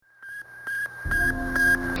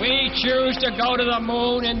choose to go to the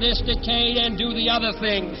moon in this decade and do the other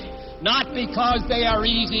things, not because they are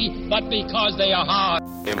easy, but because they are hard.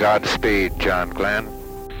 Godspeed, John Glenn.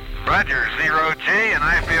 Roger, 0G, and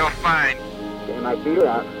I feel fine. Okay, my feet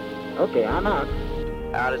out. Okay, I'm out.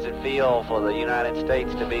 How does it feel for the United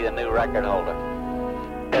States to be the new record holder?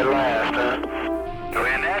 At last, huh?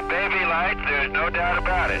 When that baby lights, there's no doubt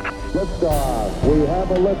about it. Liftoff. We have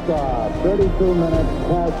a liftoff. 32 minutes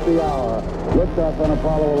past the hour. Liftoff on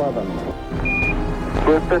Apollo 11.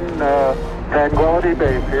 Houston, Tranquility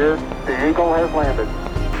Base here. The Eagle has landed.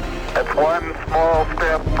 That's one small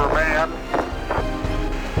step for man,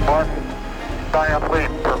 one giant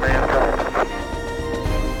leap for mankind.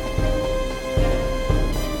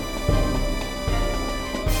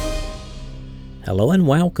 Hello and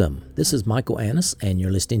welcome. This is Michael Annis, and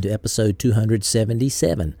you're listening to episode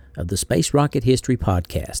 277 of the Space Rocket History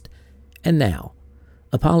Podcast. And now,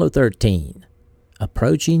 Apollo 13,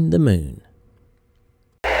 Approaching the Moon.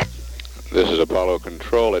 This is Apollo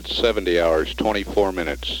Control at 70 hours, 24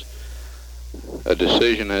 minutes. A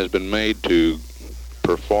decision has been made to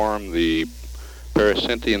perform the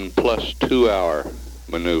Paracynthian plus 2-hour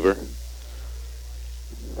maneuver.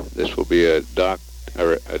 This will be a docked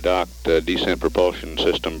descent propulsion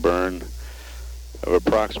system burn of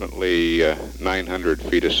approximately 900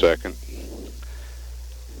 feet a second,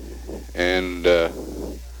 and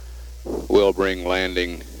will bring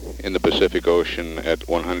landing in the Pacific Ocean at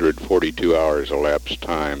 142 hours elapsed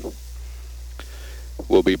time.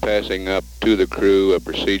 We'll be passing up to the crew a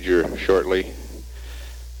procedure shortly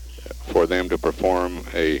for them to perform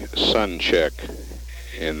a sun check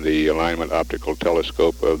in the alignment optical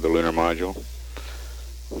telescope of the lunar module,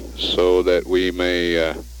 so that we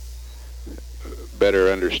may better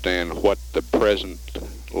understand what the present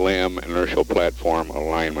LEM inertial platform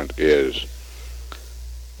alignment is.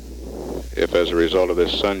 If as a result of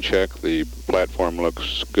this sun check the platform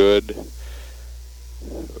looks good,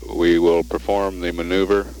 we will perform the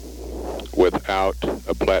maneuver without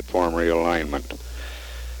a platform realignment.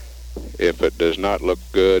 If it does not look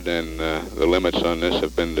good, and the limits on this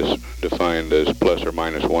have been defined as plus or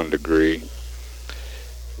minus 1 degree,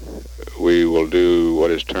 we will do what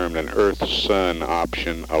is termed an Earth-Sun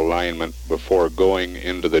option alignment before going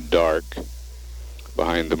into the dark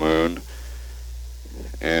behind the moon,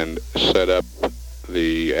 and set up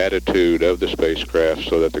the attitude of the spacecraft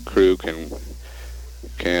so that the crew can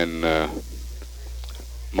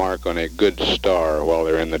mark on a good star while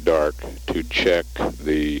they're in the dark to check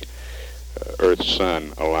the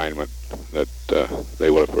Earth-Sun alignment that they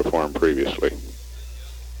will have performed previously.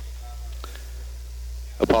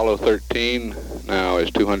 Apollo 13 now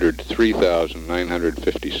is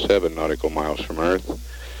 203,957 nautical miles from Earth.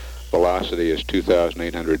 Velocity is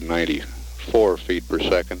 2,894 feet per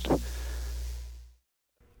second.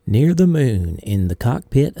 Near the moon, in the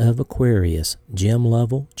cockpit of Aquarius, Jim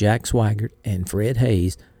Lovell, Jack Swigert, and Fred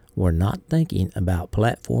Haise were not thinking about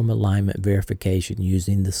platform alignment verification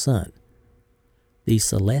using the sun. The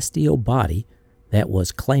celestial body that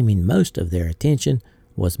was claiming most of their attention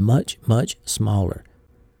was much, much smaller,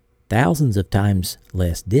 thousands of times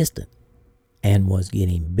less distant, and was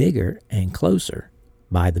getting bigger and closer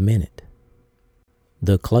by the minute.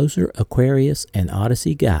 The closer Aquarius and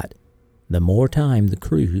Odyssey got, the more time the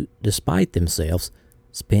crew, despite themselves,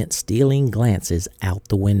 spent stealing glances out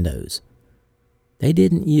the windows. They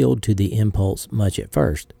didn't yield to the impulse much at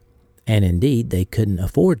first, and indeed they couldn't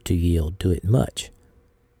afford to yield to it much.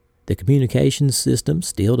 The communications system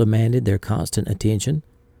still demanded their constant attention.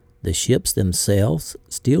 The ships themselves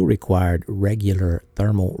still required regular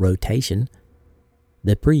thermal rotation.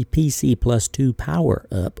 The pre-PC plus 2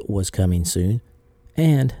 power-up was coming soon,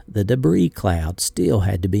 and the debris cloud still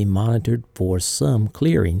had to be monitored for some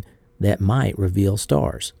clearing that might reveal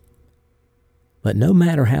stars. But no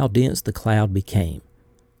matter how dense the cloud became,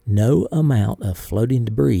 no amount of floating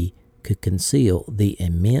debris could conceal the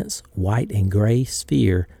immense white and gray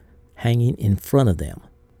sphere hanging in front of them.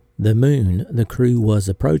 The moon the crew was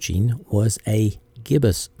approaching was a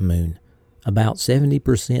gibbous moon, about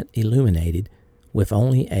 70% illuminated, with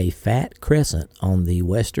only a fat crescent on the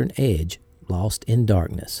western edge lost in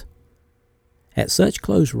darkness. At such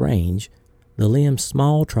close range, the LEM's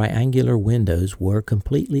small triangular windows were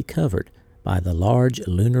completely covered by the large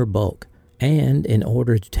lunar bulk, and in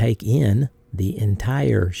order to take in the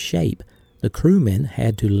entire shape, the crewmen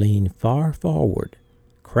had to lean far forward,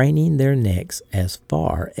 craning their necks as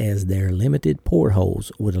far as their limited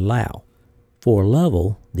portholes would allow. For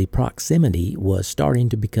Lovell, the proximity was starting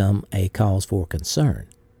to become a cause for concern.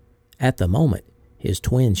 At the moment, his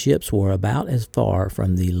twin ships were about as far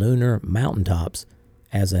from the lunar mountaintops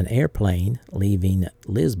as an airplane leaving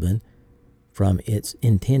Lisbon from its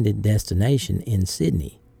intended destination in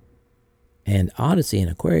Sydney, and Odyssey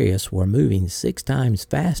and Aquarius were moving 6 times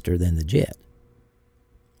faster than the jet.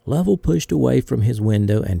 Lovell pushed away from his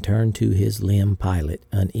window and turned to his LIM pilot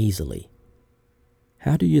uneasily.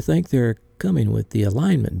 "How do you think they're coming with the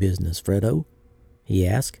alignment business, Fredo?" he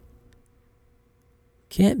asked.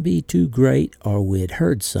 "Can't be too great or we'd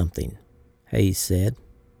heard something," Hayes said.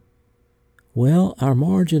 "Well, our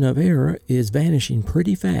margin of error is vanishing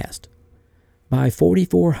pretty fast. By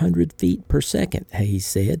 4,400 feet per second, Hayes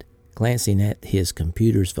said, glancing at his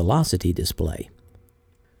computer's velocity display.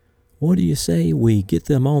 "What do you say we get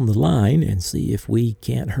them on the line and see if we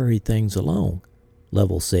can't hurry things along?"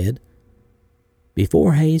 Lovell said.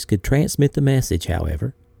 Before Hayes could transmit the message,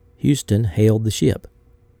 however, Houston hailed the ship.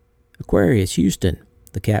 "Aquarius, Houston,"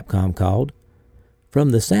 the Capcom called. From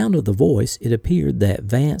the sound of the voice, it appeared that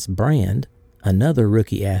Vance Brand, another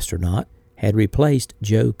rookie astronaut, had replaced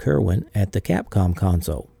Joe Kerwin at the Capcom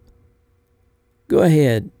console. "Go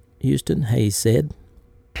ahead, Houston," Hayes said.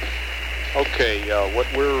 Okay, what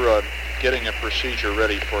we're getting a procedure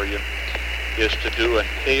ready for you is to do an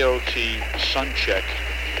AOT sun check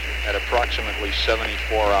at approximately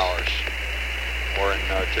 74 hours, or in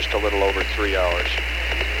just a little over 3 hours.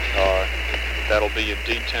 That'll be in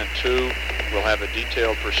D10-2. We'll have a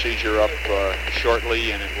detailed procedure up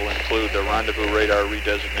shortly, and it will include the rendezvous radar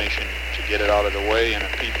redesignation to get it out of the way and a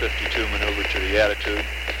P-52 maneuver to the attitude.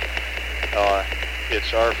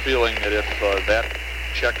 It's our feeling that if that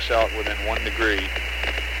checks out within 1 degree,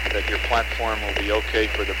 that your platform will be okay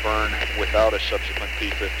for the burn without a subsequent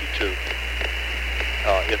P-52.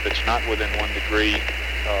 If it's not within 1 degree,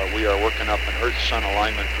 we are working up an Earth-Sun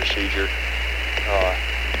alignment procedure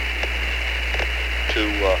to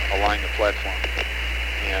align the platform,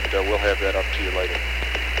 and we'll have that up to you later.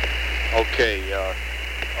 Okay,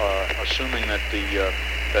 assuming that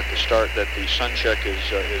the sun check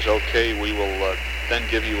is okay, we will then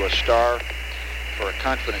give you a star for a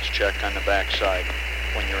confidence check on the backside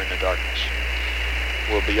when you're in the darkness.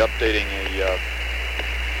 We'll be updating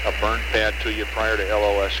a burn pad to you prior to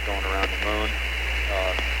LOS going around the moon.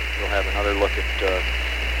 We'll have another look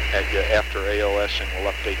at you after AOS, and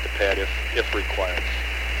we'll update the pad if required.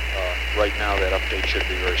 Right now, that update should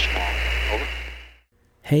be very small. Over.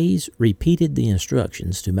 Hayes repeated the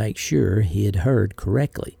instructions to make sure he had heard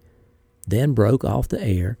correctly, then broke off the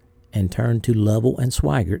air and turned to Lovell and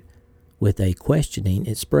Swigert with a questioning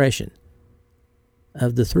expression.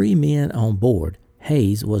 Of the 3 men on board,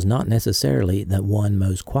 Hayes was not necessarily the one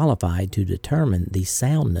most qualified to determine the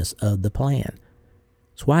soundness of the plan.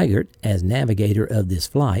 Swigert, as navigator of this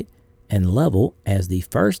flight, and Lovell, as the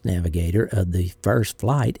first navigator of the first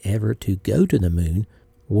flight ever to go to the moon,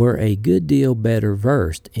 were a good deal better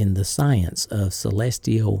versed in the science of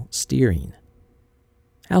celestial steering.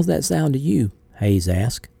 "How's that sound to you?" Hayes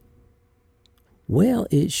asked. "Well,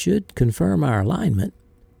 it should confirm our alignment,"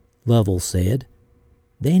 Lovell said.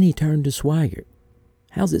 Then he turned to Swigert.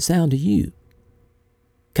 "How's it sound to you?"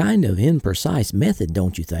 "Kind of imprecise method,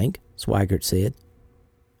 don't you think?" Swigert said.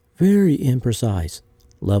 "Very imprecise,"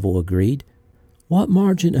 Lovell agreed. "What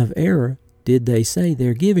margin of error did they say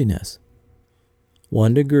they're giving us?"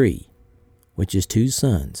 1 degree, which is 2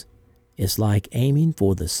 suns. It's like aiming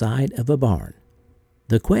for the side of a barn.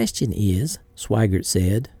 "The question is," Swigert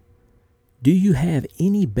said, "do you have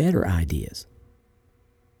any better ideas?"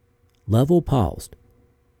 Lovell paused.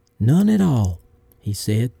 "None at all," he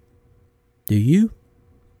said. "Do you?"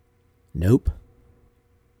 "Nope."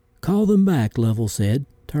 "Call them back," Lovell said,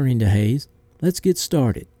 turning to Hayes. "Let's get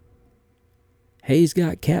started." Hayes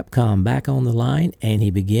got Capcom back on the line, and he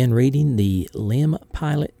began reading the LIM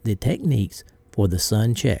pilot the techniques for the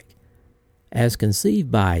sun check, as conceived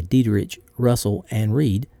by Dieterich, Russell, and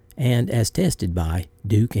Reed, and as tested by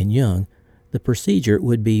Duke and Young. The procedure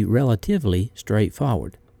would be relatively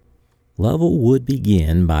straightforward. Lovell would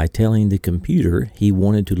begin by telling the computer he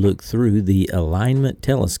wanted to look through the alignment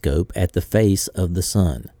telescope at the face of the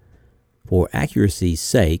sun. For accuracy's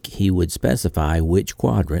sake, he would specify which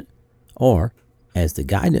quadrant, or, as the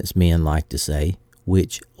guidance men like to say,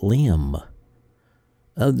 which limb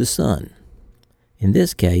of the sun. In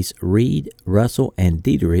this case, Reed, Russell, and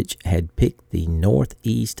Dieterich had picked the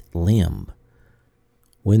northeast limb.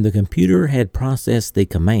 When the computer had processed the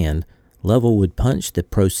command, Lovell would punch the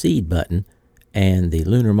proceed button, and the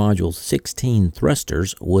lunar module's 16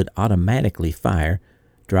 thrusters would automatically fire,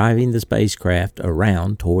 driving the spacecraft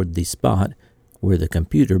around toward the spot where the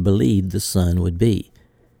computer believed the sun would be.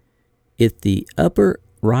 If the upper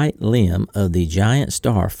right limb of the giant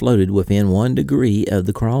star floated within 1 degree of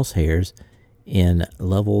the crosshairs, in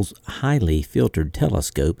Lovell's highly filtered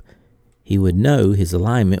telescope, he would know his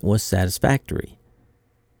alignment was satisfactory.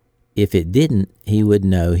 If it didn't, he would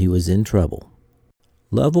know he was in trouble.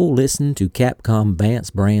 Lovell listened to Capcom Vance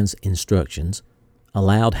Brand's instructions,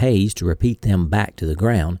 allowed Hayes to repeat them back to the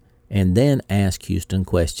ground, and then asked Houston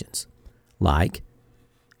questions, like,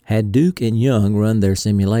 had Duke and Young run their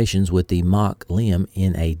simulations with the Mach LEM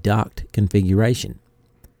in a docked configuration?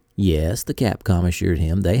 Yes, the Capcom assured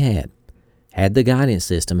him they had. Had the guidance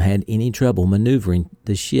system had any trouble maneuvering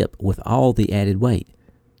the ship with all the added weight?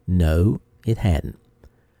 No, it hadn't.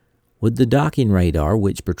 Would the docking radar,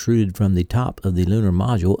 which protruded from the top of the lunar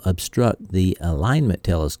module, obstruct the alignment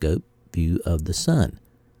telescope view of the sun?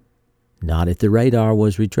 Not if the radar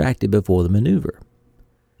was retracted before the maneuver.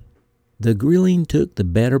 The grilling took the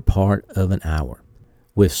better part of an hour,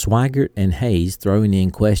 with Swigert and Hayes throwing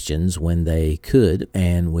in questions when they could,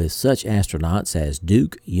 and with such astronauts as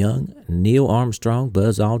Duke, Young, Neil Armstrong,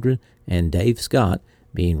 Buzz Aldrin, and Dave Scott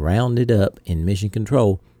being rounded up in mission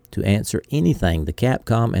control to answer anything the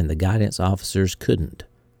Capcom and the guidance officers couldn't.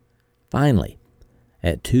 Finally,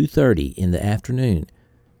 at 2:30 in the afternoon,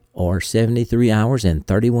 or 73 hours and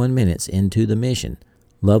 31 minutes into the mission,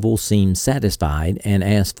 Lovell seemed satisfied and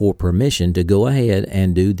asked for permission to go ahead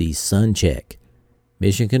and do the sun check.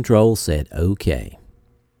 Mission Control said okay.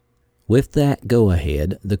 With that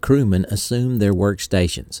go-ahead, the crewmen assumed their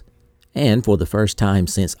workstations, and for the first time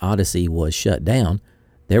since Odyssey was shut down,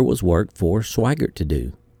 there was work for Swigert to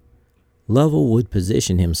do. Lovell would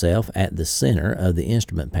position himself at the center of the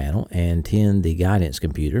instrument panel and tend the guidance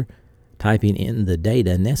computer, typing in the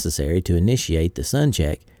data necessary to initiate the sun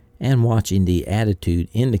check and watching the attitude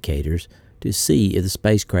indicators to see if the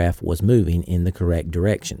spacecraft was moving in the correct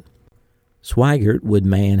direction. Swigert would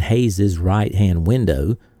man Hayes' right-hand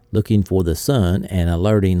window, looking for the sun and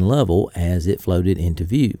alerting Lovell as it floated into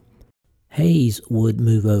view. Hayes would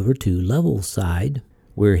move over to Lovell's side,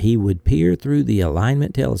 where he would peer through the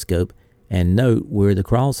alignment telescope and note where the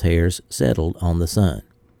crosshairs settled on the sun.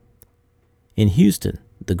 In Houston,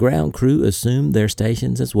 the ground crew assumed their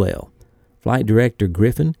stations as well. Flight Director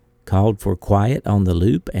Griffin called for quiet on the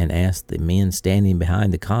loop and asked the men standing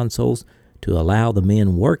behind the consoles to allow the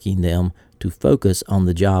men working them to focus on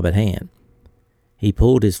the job at hand. He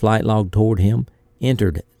pulled his flight log toward him,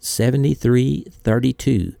 entered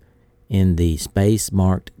 73:32 in the space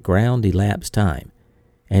marked ground elapsed time,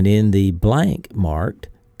 and in the blank marked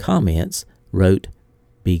comments wrote,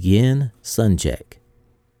 "Begin sun check."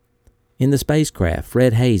 In the spacecraft,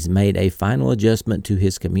 Fred Hayes made a final adjustment to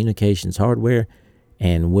his communications hardware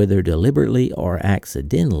and, whether deliberately or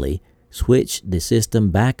accidentally, switched the system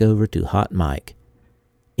back over to hot mic.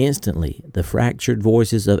 Instantly, the fractured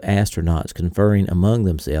voices of astronauts conferring among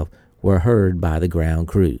themselves were heard by the ground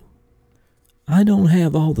crew. "I don't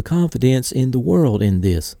have all the confidence in the world in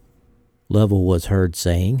this," Lovell was heard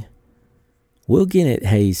saying. "We'll get it,"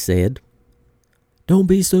 Hayes said. "Don't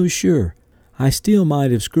be so sure. I still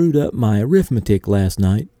might have screwed up my arithmetic last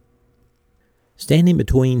night." Standing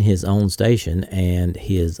between his own station and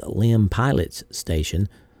his LEM pilot's station,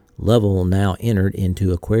 Lovell now entered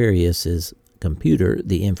into Aquarius's computer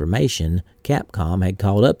the information Capcom had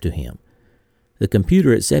called up to him. The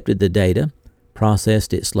computer accepted the data,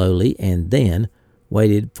 processed it slowly, and then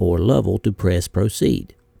waited for Lovell to press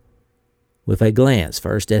proceed. With a glance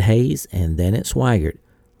first at Hayes and then at Swigert,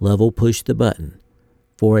 Lovell pushed the button.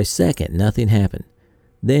 For a second, nothing happened.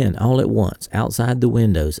 Then, all at once, outside the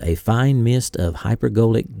windows, a fine mist of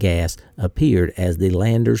hypergolic gas appeared as the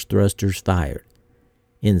lander's thrusters fired.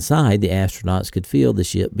 Inside, the astronauts could feel the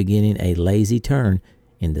ship beginning a lazy turn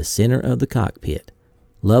in the center of the cockpit.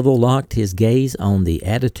 Lovell locked his gaze on the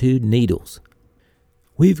attitude needles.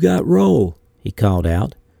 "We've got roll," he called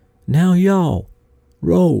out. "Now yaw.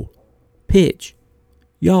 Roll. Pitch.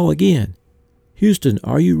 Yaw again. Houston,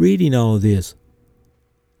 are you reading all of this?"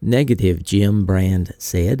 "Negative," Jim Brand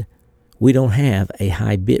said. "We don't have a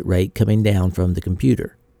high bit rate coming down from the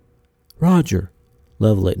computer." "Roger,"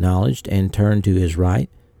 Lovell acknowledged and turned to his right.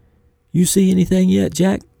 "You see anything yet,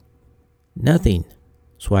 Jack?" "Nothing,"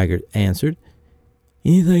 Swigert answered.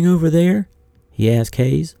 "Anything over there?" he asked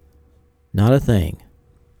Hayes. "Not a thing."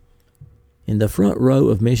 In the front row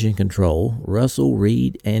of Mission Control, Russell,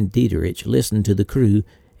 Reed, and Dieterich listened to the crew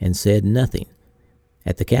and said nothing.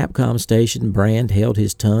 At the Capcom station, Brand held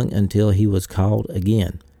his tongue until he was called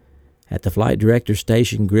again. At the flight director's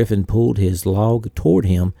station, Griffin pulled his log toward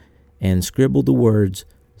him and scribbled the words,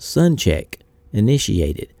 "Sun check,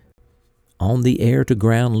 initiated." On the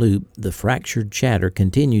air-to-ground loop, the fractured chatter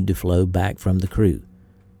continued to flow back from the crew.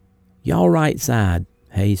 "Y'all right side,"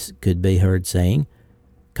 Hayes could be heard saying.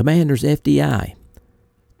 "Commander's FDI.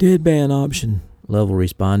 Deadband option, Lovell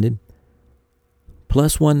responded.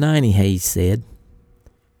 Plus 190, Hayes said.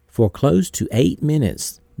 For close to 8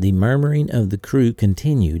 minutes, the murmuring of the crew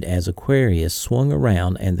continued as Aquarius swung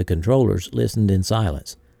around and the controllers listened in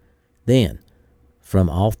silence. Then, from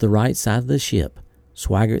off the right side of the ship,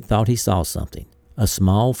 Swaggart thought he saw something. A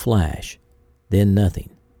small flash, then nothing,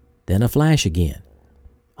 then a flash again.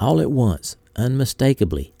 All at once,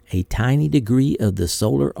 unmistakably, a tiny degree of the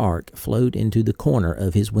solar arc flowed into the corner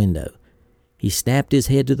of his window. He snapped his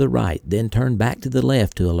head to the right, then turned back to the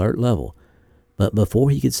left to alert Lovell. But before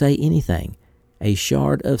he could say anything, a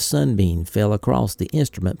shard of sunbeam fell across the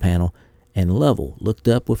instrument panel, and Lovell looked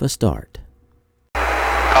up with a start.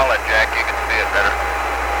 Call it, Jack. You can see it better.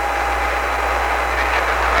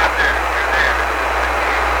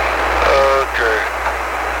 Okay.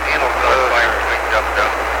 Needle fire picked up.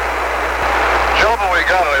 Show them we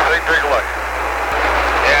got it, I think. Take a look.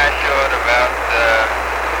 Yeah, I showed about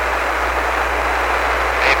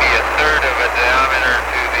maybe a third of a diameter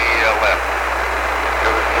to the left.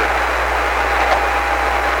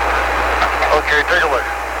 Okay, take a look.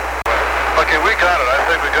 Okay, we got it. I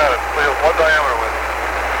think we got it. We have one diameter with it.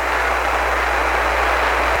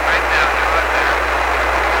 Right down to right there.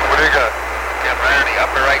 What do you got? Yeah, right in the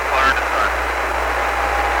upper right corner in the front.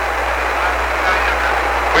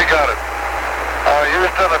 We got it.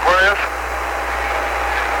 Houston, Aquarius?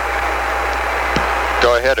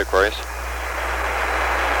 Go ahead, Aquarius.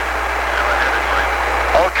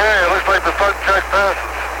 Okay, it looks like the sun check passes.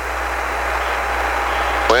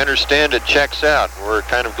 We understand it checks out. We're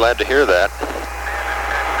kind of glad to hear that.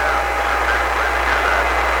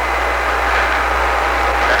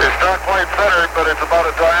 It's not quite centered, but it's about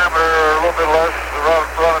a diameter or a little bit less,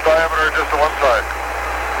 around a diameter just to one side.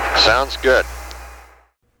 Sounds good.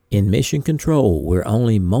 In Mission Control, where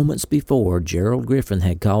only moments before Gerald Griffin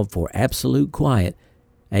had called for absolute quiet,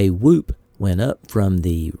 a whoop went up from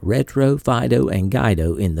the Retro, Fido, and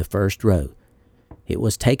Guido in the first row. It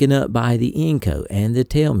was taken up by the Inco and the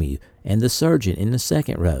Telmu and the surgeon in the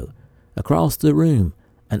second row. Across the room,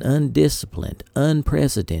 an undisciplined,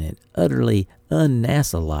 unprecedented, utterly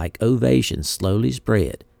un-NASA-like ovation slowly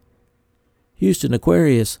spread. "Houston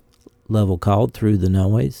Aquarius," Lovell called through the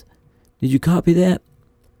noise. "Did you copy that?"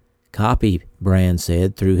 "Copy," Brand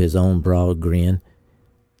said through his own broad grin.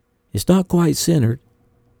 "It's not quite centered,"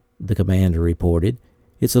 the commander reported.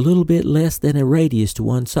 "It's a little bit less than a radius to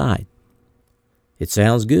one side." "It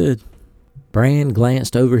sounds good." Brand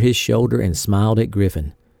glanced over his shoulder and smiled at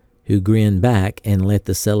Griffin, who grinned back and let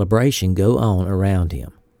the celebration go on around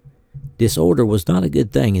him. Disorder was not a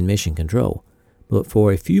good thing in Mission Control, but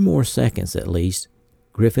for a few more seconds at least,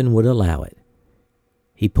 Griffin would allow it.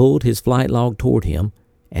 He pulled his flight log toward him,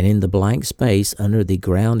 and in the blank space under the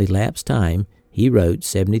ground elapsed time, he wrote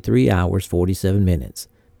 73 hours 47 minutes.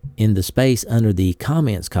 In the space under the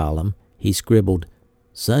comments column, he scribbled,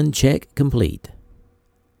 "Sun check complete."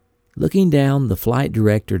 Looking down, the flight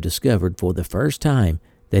director discovered for the first time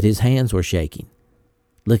that his hands were shaking.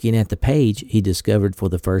 Looking at the page, he discovered for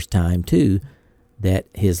the first time, too, that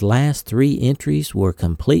his last 3 entries were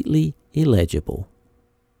completely illegible.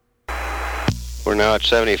 We're now at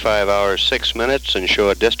 75 hours 6 minutes and show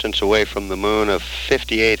a distance away from the moon of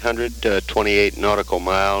 5,800, 28 nautical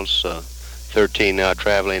miles, 13 now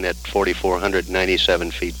traveling at 4,497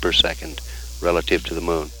 feet per second relative to the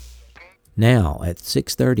moon. Now, at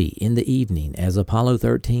 6:30 in the evening, as Apollo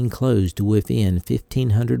 13 closed to within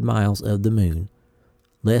 1,500 miles of the moon,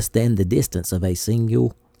 less than the distance of a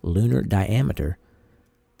single lunar diameter,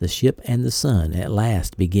 the ship and the sun at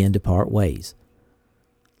last began to part ways.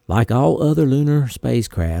 Like all other lunar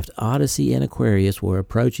spacecraft, Odyssey and Aquarius were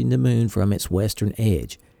approaching the moon from its western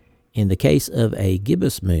edge. In the case of a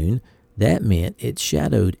gibbous moon, that meant its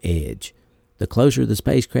shadowed edge. The closer the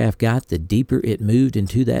spacecraft got, the deeper it moved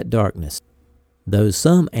into that darkness. Though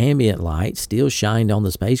some ambient light still shined on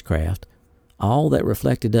the spacecraft, all that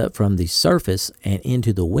reflected up from the surface and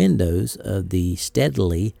into the windows of the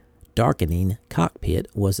steadily darkening cockpit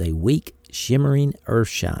was a weak, shimmering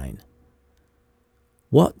earthshine.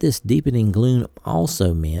 What this deepening gloom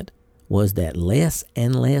also meant was that less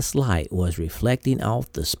and less light was reflecting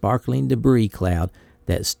off the sparkling debris cloud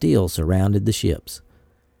that still surrounded the ships.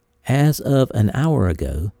 As of an hour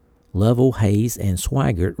ago, Lovell, Hayes, and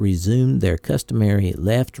Swaggart resumed their customary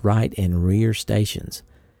left, right, and rear stations.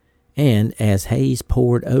 And as Hayes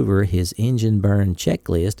pored over his engine burn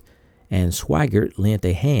checklist and Swaggart lent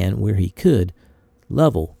a hand where he could,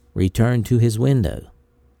 Lovell returned to his window.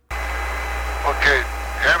 Okay,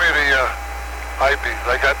 hand me the eyepiece.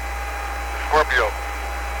 I got Scorpio.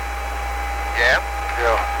 Yeah?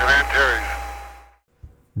 Yeah, and Antares.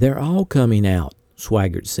 "They're all coming out,"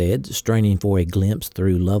 Swigert said, straining for a glimpse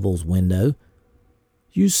through Lovell's window.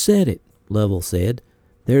 You said it, Lovell said.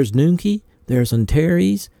 There's Noonkie, there's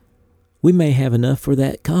Antares. We may have enough for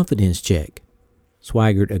that confidence check.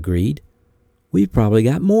 Swigert agreed. We've probably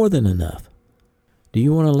got more than enough. Do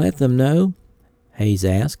you want to let them know? Hayes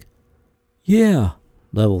asked. Yeah,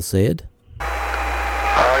 Lovell said.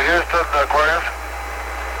 Houston, Aquarius.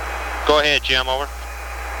 Go ahead, Jim, over.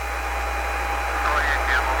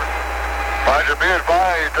 Roger, be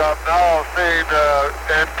advised, I'm now seeing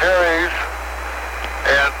Antares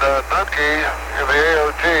and Nunkey in the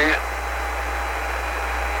AOT.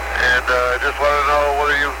 And just want to know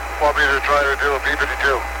whether you want me to try to do a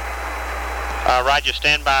P-52. Roger,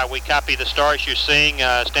 stand by. We copy the stars you're seeing.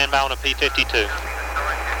 Stand by on a P-52.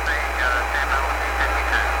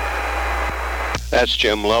 That's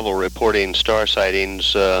Jim Lovell reporting star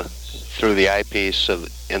sightings through the eyepiece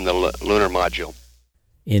in the lunar module.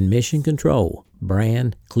 In Mission Control,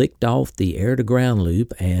 Brand clicked off the air-to-ground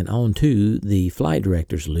loop and onto the flight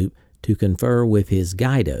director's loop to confer with his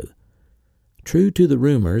Guido. True to the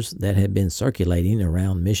rumors that had been circulating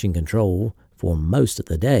around Mission Control for most of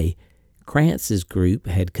the day, Krantz's group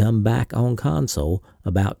had come back on console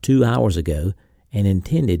about 2 hours ago and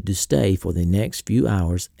intended to stay for the next few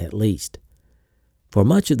hours at least. For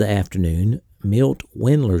much of the afternoon, Milt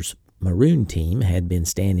Wendler's Maroon team had been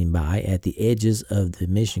standing by at the edges of the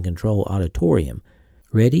Mission Control auditorium,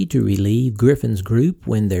 ready to relieve Griffin's group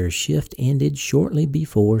when their shift ended shortly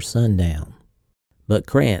before sundown. But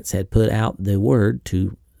Krantz had put out the word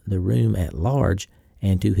to the room at large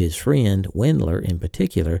and to his friend Wendler in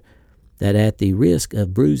particular that at the risk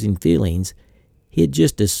of bruising feelings, he'd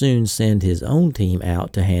just as soon send his own team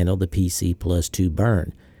out to handle the PC+2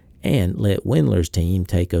 burn and let Wendler's team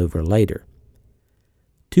take over later.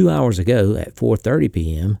 2 hours ago at 4:30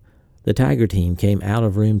 p.m., the Tiger team came out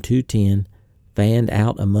of room 210, fanned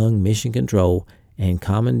out among Mission Control, and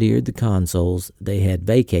commandeered the consoles they had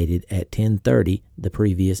vacated at 10:30 the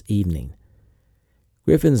previous evening.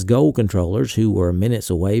 Griffin's goal controllers, who were minutes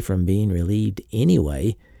away from being relieved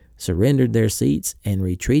anyway, surrendered their seats and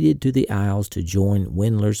retreated to the aisles to join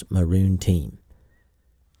Wendler's Maroon team.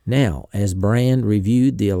 Now, as Brand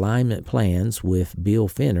reviewed the alignment plans with Bill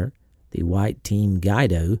Fenner, the White team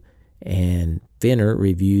Guido, and Fenner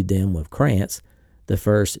reviewed them with Krantz, the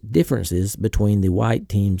first differences between the White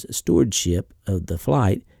team's stewardship of the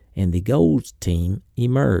flight and the Gold team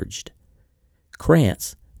emerged.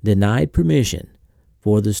 Krantz denied permission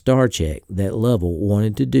for the star check that Lovell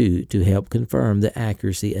wanted to do to help confirm the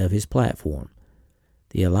accuracy of his platform.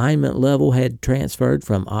 The alignment Lovell had transferred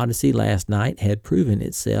from Odyssey last night had proven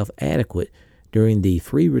itself adequate during the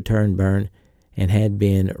free return burn and had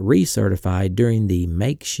been recertified during the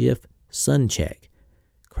makeshift sun check.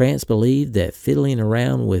 Krantz believed that fiddling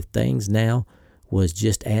around with things now was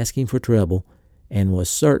just asking for trouble and was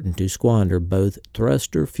certain to squander both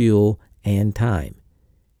thruster fuel and time.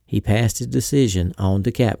 He passed his decision on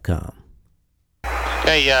to Capcom.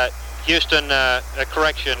 Hey, Houston,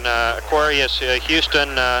 correction, Aquarius, Houston,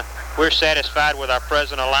 we're satisfied with our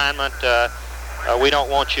present alignment. We don't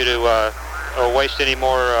want you to waste any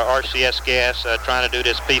more RCS gas trying to do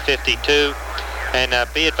this P-52.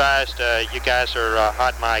 And be advised, you guys are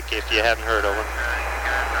hot mic if you haven't heard, over.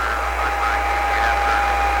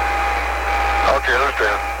 Okay,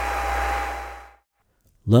 understand.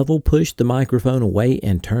 Lovell pushed the microphone away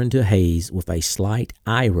and turned to Hayes with a slight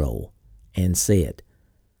eye roll and said,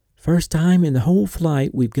 "First time in the whole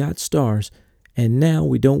flight we've got stars, and now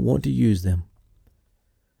we don't want to use them."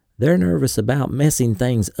 "They're nervous about messing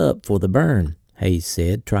things up for the burn," Hayes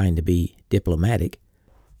said, trying to be diplomatic.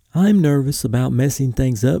 "I'm nervous about messing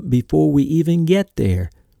things up before we even get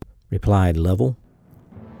there," replied Lovell.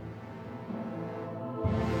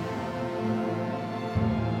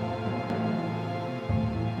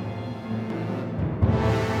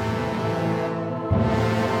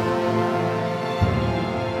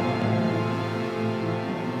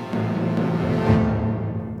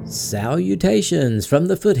 Salutations from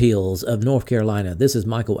the foothills of North Carolina. This is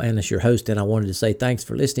Michael Annis, your host, and I wanted to say thanks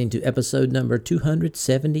for listening to episode number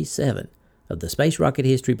 277 of the Space Rocket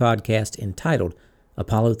History Podcast entitled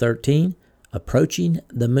Apollo 13, Approaching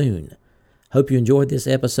the Moon. Hope you enjoyed this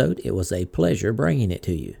episode. It was a pleasure bringing it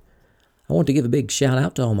to you. I want to give a big shout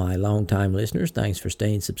out to all my longtime listeners. Thanks for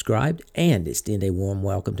staying subscribed, and extend a warm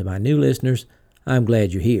welcome to my new listeners. I'm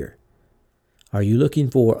glad you're here. Are you looking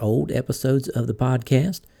for old episodes of the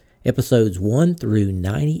podcast? Episodes 1 through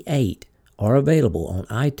 98 are available on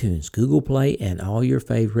iTunes, Google Play, and all your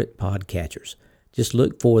favorite podcatchers. Just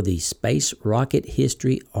look for the Space Rocket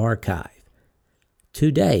History Archive.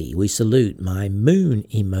 Today, we salute my moon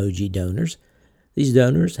emoji donors, These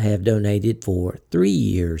donors have donated for 3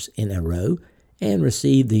 years in a row and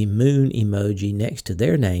received the moon emoji next to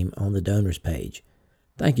their name on the donors page.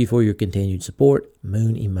 Thank you for your continued support,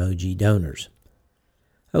 Moon Emoji donors.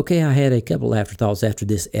 Okay, I had a couple afterthoughts after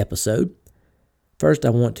this episode. First, I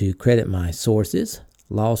want to credit my sources: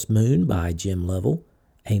 Lost Moon by Jim Lovell,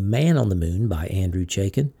 A Man on the Moon by Andrew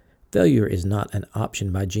Chaikin, Failure is Not an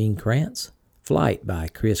Option by Gene Kranz, Flight by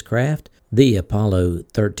Chris Kraft, the Apollo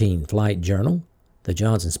 13 Flight Journal, the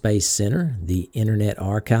Johnson Space Center, the Internet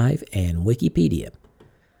Archive, and Wikipedia.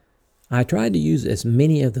 I tried to use as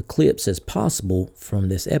many of the clips as possible from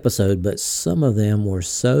this episode, but some of them were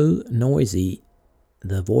so noisy,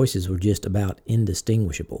 the voices were just about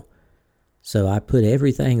indistinguishable. So I put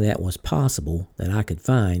everything that was possible that I could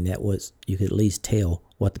find that was you could at least tell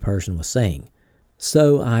what the person was saying.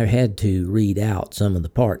 So I had to read out some of the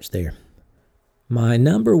parts there. My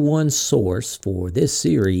number one source for this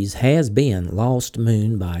series has been Lost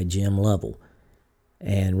Moon by Jim Lovell,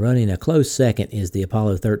 and running a close second is the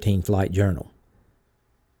Apollo 13 Flight Journal.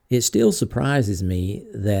 It still surprises me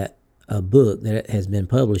that a book that has been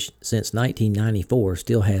published since 1994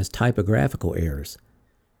 still has typographical errors.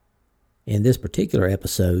 In this particular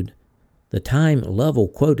episode, the time Lovell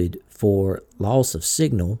quoted for loss of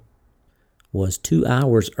signal was 2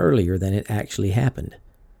 hours earlier than it actually happened.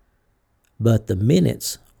 But the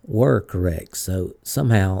minutes were correct, so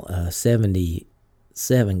somehow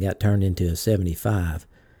 77 got turned into a 75.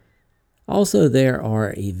 Also, there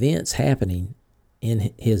are events happening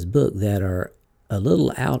in his book that are a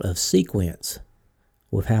little out of sequence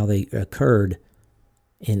with how they occurred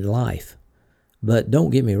in life. But don't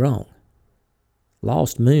get me wrong,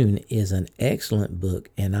 Lost Moon is an excellent book,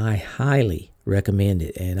 and I highly recommend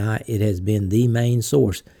it, and it has been the main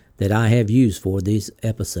source that I have used for these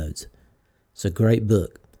episodes. It's a great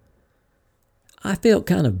book. I felt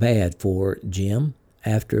kind of bad for Jim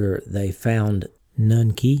after they found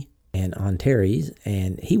Nunkey and Antares,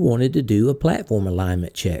 and he wanted to do a platform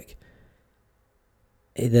alignment check.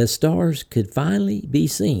 The stars could finally be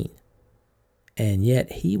seen, and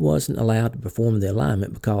yet he wasn't allowed to perform the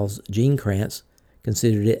alignment because Gene Kranz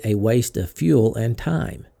considered it a waste of fuel and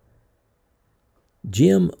time.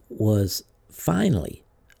 Jim was finally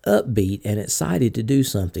upbeat and excited to do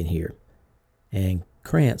something here, and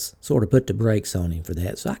Kranz sort of put the brakes on him for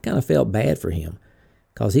that. So I kind of felt bad for him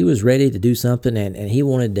because he was ready to do something, and he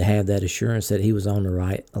wanted to have that assurance that he was on the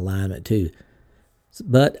right alignment too.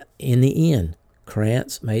 But in the end,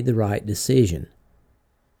 Kranz made the right decision.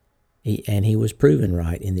 He was proven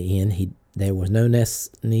right in the end. There was no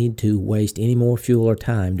need to waste any more fuel or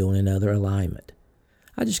time doing another alignment.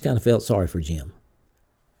 I just kind of felt sorry for Jim.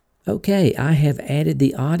 Okay, I have added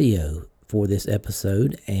the audio for this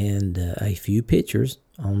episode and a few pictures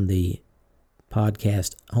on the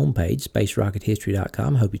podcast homepage,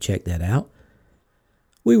 spacerockethistory.com. I hope you check that out.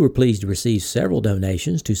 We were pleased to receive several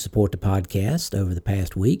donations to support the podcast over the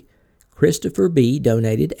past week. Christopher B.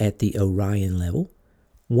 donated at the Orion level.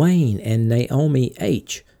 Wayne and Naomi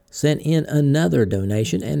H. sent in another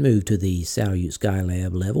donation and moved to the Salyut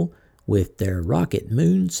Skylab level with their rocket,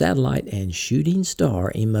 moon, satellite, and shooting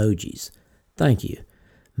star emojis. Thank you.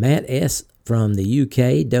 Matt S. from the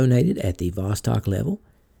UK donated at the Vostok level.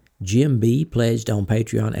 Jim B. pledged on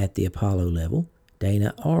Patreon at the Apollo level.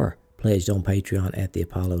 Dana R. pledged on Patreon at the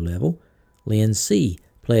Apollo level. Lynn C.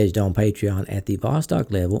 pledged on Patreon at the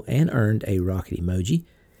Vostok level and earned a rocket emoji.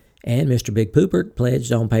 And Mr. Big Poopert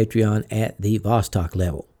pledged on Patreon at the Vostok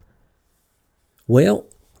level. Well,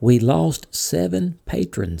 we lost 7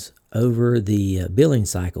 patrons over the billing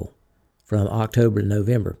cycle from October to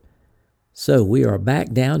November. So we are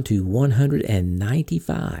back down to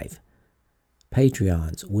 195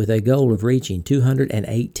 Patreons with a goal of reaching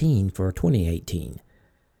 218 for 2018.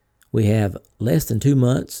 We have less than 2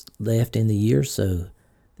 months left in the year, so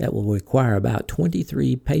that will require about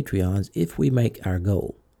 23 Patreons if we make our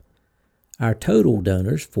goal. Our total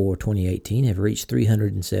donors for 2018 have reached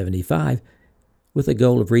 375 with a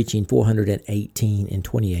goal of reaching 418 in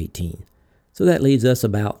 2018. So that leaves us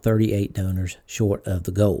about 38 donors short of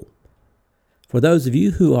the goal. For those of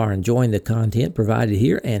you who are enjoying the content provided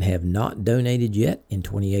here and have not donated yet in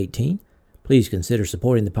 2018, please consider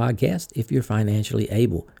supporting the podcast if you're financially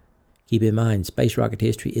able. Keep in mind, Space Rocket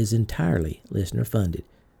History is entirely listener funded.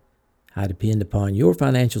 I depend upon your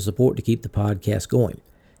financial support to keep the podcast going.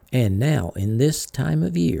 And now, in this time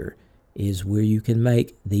of year, is where you can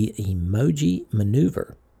make the emoji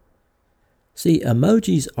maneuver. See,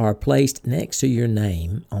 emojis are placed next to your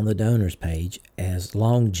name on the donors page as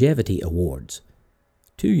longevity awards.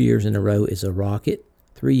 2 years in a row is a rocket,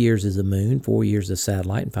 3 years is a moon, 4 years a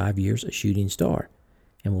satellite, and 5 years a shooting star.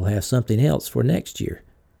 and we'll have something else for next year.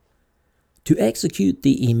 To execute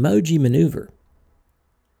the emoji maneuver,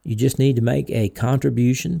 you just need to make a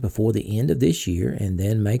contribution before the end of this year and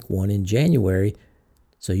then make one in January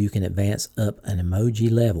so you can advance up an emoji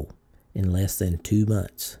level in less than 2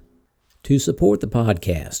 months. To support the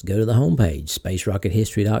podcast, go to the homepage,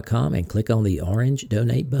 spacerockethistory.com, and click on the orange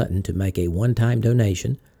donate button to make a one-time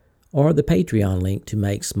donation, or the Patreon link to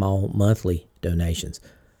make small monthly donations.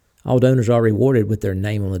 All donors are rewarded with their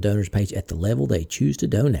name on the donors page at the level they choose to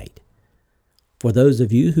donate. For those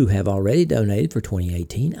of you who have already donated for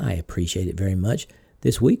 2018, I appreciate it very much.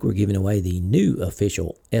 This week we're giving away the new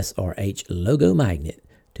official SRH logo magnet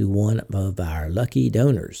to one of our lucky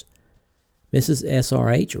donors. Mrs.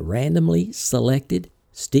 SRH randomly selected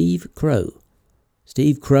Steve Crow.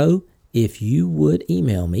 Steve Crow, if you would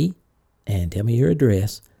email me and tell me your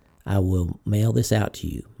address, I will mail this out to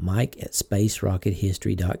you,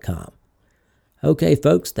 Mike@spacerockethistory.com. Okay,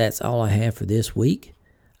 folks, that's all I have for this week.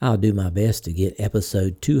 I'll do my best to get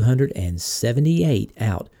episode 278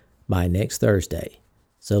 out by next Thursday.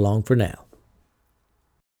 So long for now.